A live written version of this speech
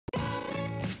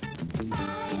Hey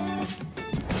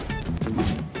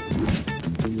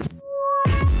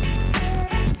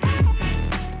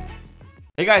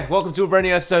guys, welcome to a brand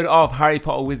new episode of Harry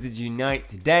Potter Wizards Unite.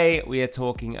 Today we are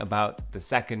talking about the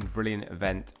second brilliant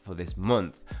event for this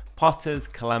month. Potter's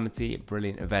Calamity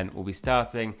brilliant event will be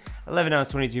starting 11 hours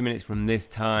 22 minutes from this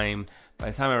time.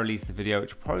 By the time I release the video,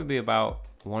 which will probably be about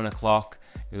 1 o'clock,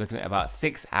 you're looking at about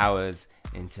 6 hours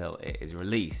until it is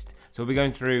released. So we'll be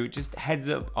going through just heads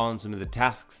up on some of the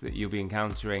tasks that you'll be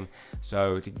encountering,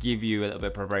 so to give you a little bit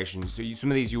of preparation. So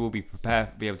some of these you will be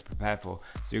able to prepare for,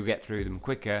 so you'll get through them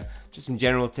quicker. Just some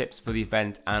general tips for the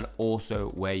event and also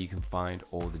where you can find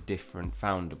all the different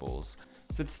foundables.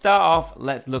 So to start off,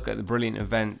 let's look at the brilliant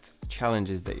event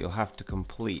challenges that you'll have to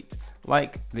complete.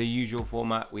 Like the usual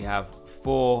format, we have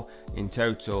 4 in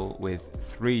total with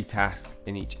 3 tasks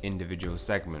in each individual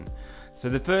segment. So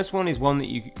the first one is one that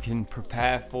you can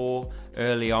prepare for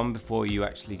early on before you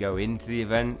actually go into the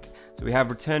event. So we have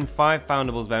return 5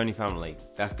 foundables by any family.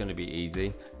 That's going to be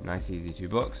easy, nice easy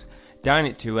 $2. Dine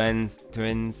at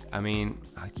twins. I mean,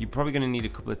 you're probably going to need a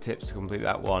couple of tips to complete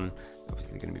that one.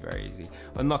 Obviously going to be very easy.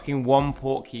 Unlocking 1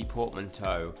 portkey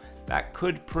portmanteau. That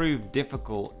could prove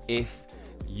difficult if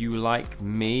you, like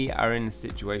me, are in a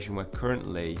situation where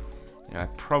currently I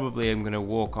probably am going to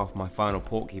walk off my final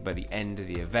portkey by the end of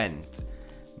the event.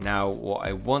 Now what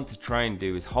I want to try and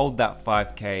do is hold that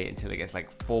 5k until it gets like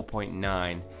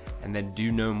 4.9 and then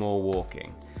do no more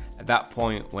walking. At that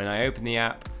point, when I open the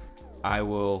app, I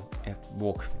will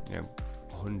walk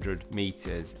 100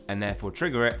 meters and therefore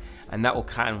trigger it, and that will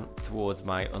count towards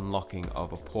my unlocking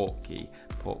of a portkey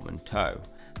portmanteau.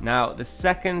 Now the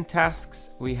second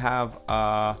tasks we have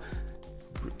are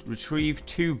retrieve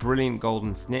 2 brilliant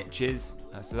golden snitches.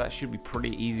 So that should be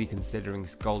pretty easy considering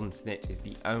golden snitch is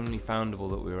the only foundable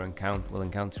that we'll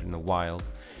encounter in the wild.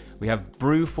 We have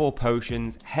brew 4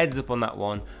 potions. Heads up on that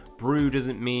one. Brew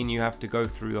doesn't mean you have to go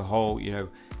through the whole,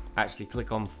 actually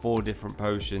click on 4 different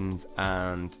potions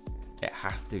and it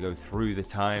has to go through the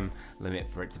time limit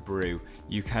for it to brew.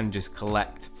 You can just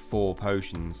collect 4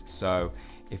 potions. So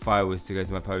if I was to go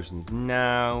to my potions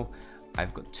now,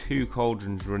 I've got 2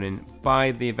 cauldrons running.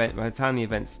 By the time the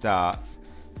event starts,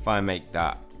 if I make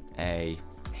that a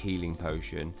healing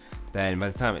potion, then by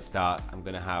the time it starts, I'm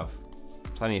going to have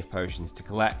plenty of potions to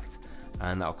collect,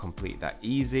 and that'll complete that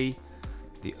easy.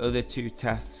 The other 2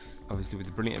 tests, obviously with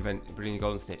the brilliant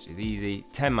golden snitch, is easy.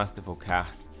 10 masterful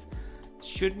casts.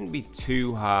 Shouldn't be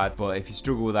too hard, but if you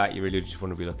struggle with that, you really just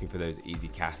want to be looking for those easy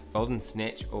casts. Golden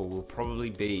snitch will probably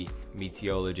be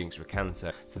Meteola, Jinx,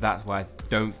 Recanter, so that's why I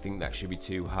don't think that should be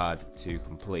too hard to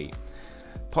complete.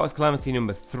 Potter's Calamity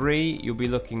number 3, you'll be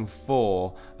looking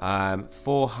for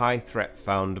 4 high threat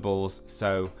foundables.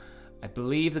 So I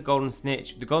believe the golden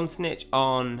snitch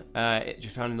on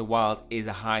just found in the wild is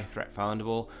a high threat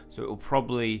foundable, so it will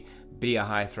probably be a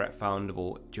high threat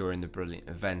foundable during the brilliant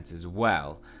event as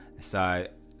well. So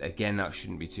again, that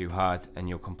shouldn't be too hard, and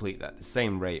you'll complete that at the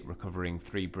same rate, recovering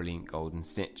 3 brilliant golden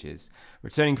snitches.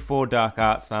 Returning 4 dark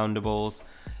arts foundables.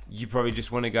 You probably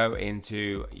just want to go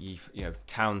into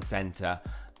town center.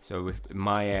 So with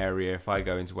my area, if I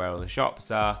go into where all the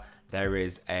shops are, there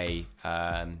is a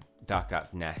dark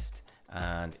arts nest,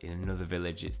 and in another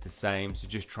village it's the same. So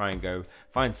just try and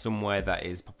find somewhere that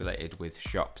is populated with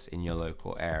shops in your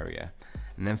local area.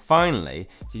 And then finally,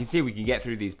 so you can see we can get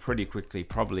through these pretty quickly,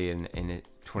 probably in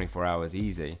 24 hours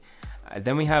easy.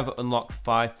 Then we have unlocked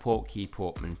 5 portkey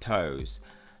portmanteaus.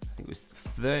 I think it was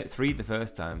 3 the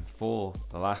first time, 4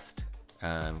 the last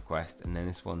quest, and then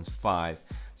this one's 5.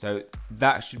 So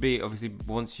that should be, obviously,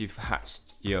 once you've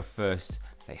hatched your first,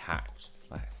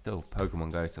 still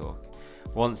Pokemon Go talk.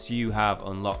 Once you have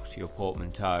unlocked your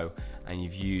portmanteau and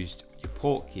you've used your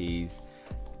portkeys,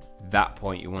 that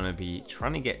point you want to be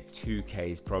trying to get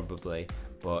 2Ks probably,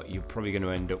 but you're probably going to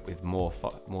end up with more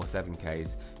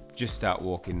 7Ks. Just start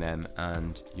walking them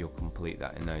and you'll complete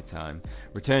that in no time.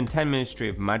 Return 10 Ministry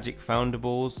of Magic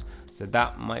foundables, so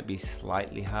that might be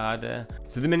slightly harder.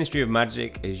 So the Ministry of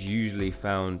Magic is usually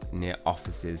found near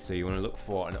offices, so you want to look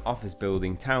for an office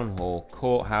building, town hall,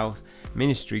 courthouse,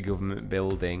 ministry government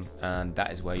building, and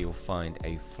that is where you'll find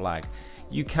a flag.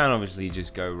 You can obviously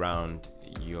just go around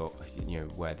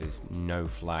where there's no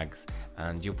flags,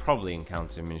 and you'll probably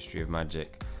encounter a Ministry of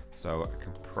Magic. So I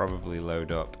can probably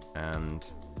load up, and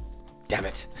damn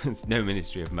it, it's no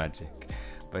Ministry of Magic,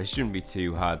 but it shouldn't be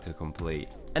too hard to complete.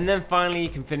 And then finally you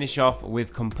can finish off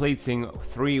with completing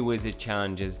 3 wizard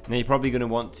challenges. Now you're probably going to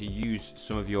want to use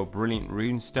some of your brilliant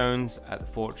rune stones at the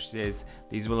fortresses.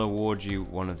 These will award you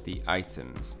one of the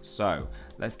items. So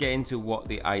let's get into what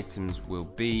the items will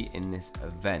be in this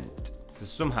event. So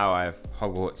somehow I have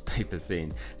Hogwarts paper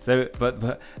scene. So,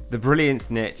 but the brilliant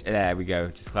snitch, there we go,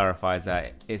 just clarifies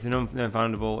that it's an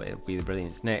unfoundable, it'll be the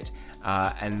brilliant snitch,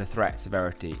 and the threat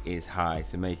severity is high,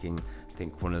 so making, I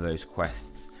think, one of those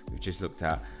quests we've just looked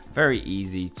at very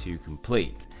easy to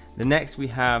complete. The next we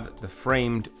have the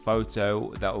framed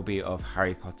photo that will be of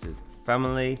Harry Potter's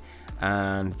family,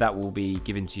 and that will be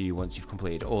given to you once you've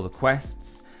completed all the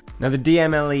quests. Now the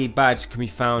DMLE badge can be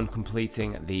found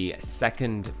completing the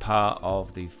second part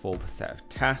of the 4 set of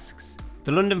tasks.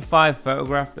 The London 5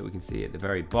 photograph that we can see at the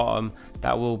very bottom,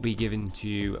 that will be given to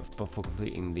you for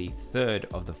completing the third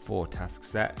of the 4 task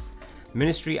sets.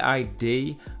 Ministry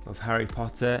ID of Harry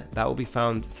Potter, that will be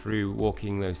found through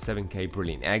walking those 7k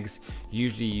brilliant eggs.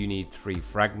 Usually you need 3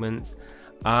 fragments.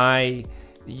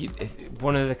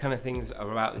 One of the kind of things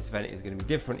about this event is going to be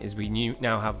different is we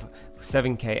now have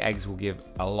 7k eggs will give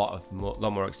a lot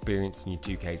more experience in your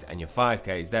 2ks and your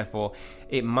 5ks. Therefore,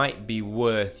 it might be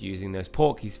worth using those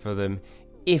portkeys for them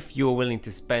if you're willing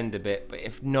to spend a bit, but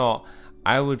if not,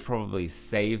 I would probably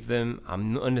save them.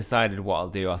 I'm undecided what I'll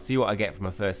do. I'll see what I get from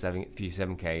my first few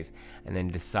 7Ks and then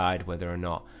decide whether or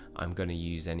not I'm going to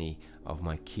use any of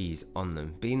my keys on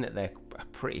them, being that they're a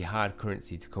pretty hard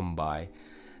currency to come by.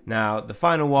 Now, the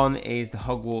final one is the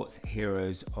Hogwarts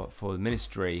Heroes for the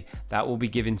Ministry. That will be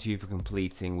given to you for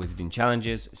completing Wizarding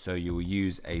Challenges. So you will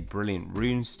use a brilliant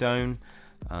rune stone,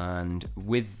 and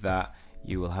with that,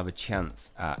 you will have a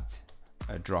chance at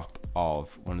a drop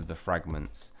of one of the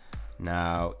fragments.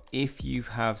 Now, if you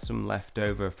have some left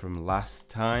over from last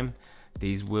time,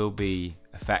 these will be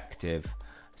effective.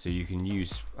 So you can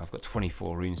use, I've got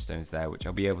 24 runestones there, which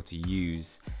I'll be able to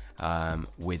use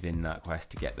within that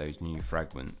quest to get those new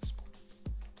fragments.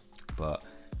 But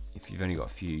if you've only got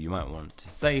a few, you might want to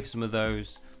save some of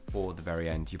those for the very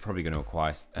end. You're probably going to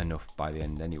acquire enough by the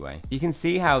end anyway. You can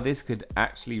see how this could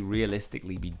actually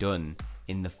realistically be done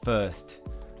in the first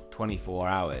 24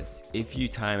 hours if you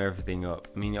time everything up.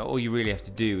 I mean, all you really have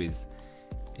to do is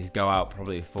go out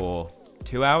probably for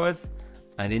 2 hours,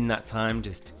 and in that time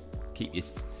just keep your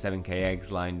 7k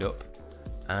eggs lined up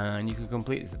and you can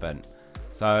complete this event.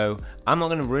 So I'm not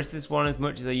going to rush this one as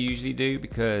much as I usually do,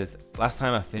 because last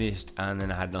time I finished and then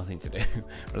I had nothing to do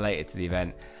related to the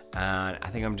event, and I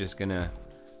think I'm just gonna,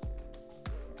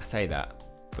 I say that,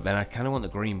 but then I kind of want the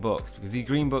green books, because the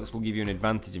green books will give you an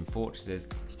advantage in fortresses.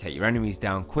 If you take your enemies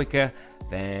down quicker,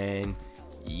 then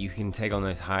you can take on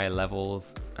those higher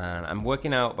levels. And I'm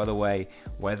working out, by the way,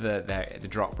 whether the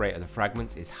drop rate of the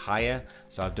fragments is higher.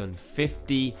 So I've done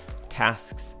 50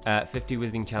 tasks, 50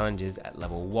 Wizarding Challenges at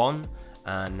level 1,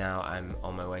 and now I'm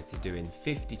on my way to doing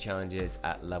 50 challenges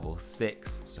at level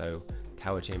 6, so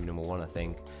Tower Chamber number 1, I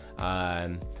think.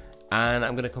 And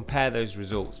I'm going to compare those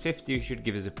results. 50 should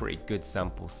give us a pretty good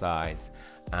sample size,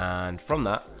 and from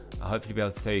that I'll hopefully be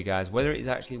able to tell you guys whether it is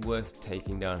actually worth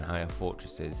taking down higher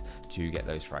fortresses to get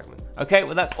those fragments. Okay,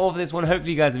 well that's all for this one.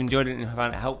 Hopefully you guys have enjoyed it and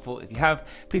found it helpful. If you have,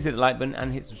 please hit the like button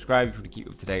and hit subscribe if you want to keep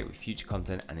up to date with future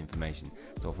content and information.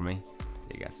 That's all from me. See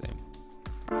you guys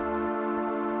soon.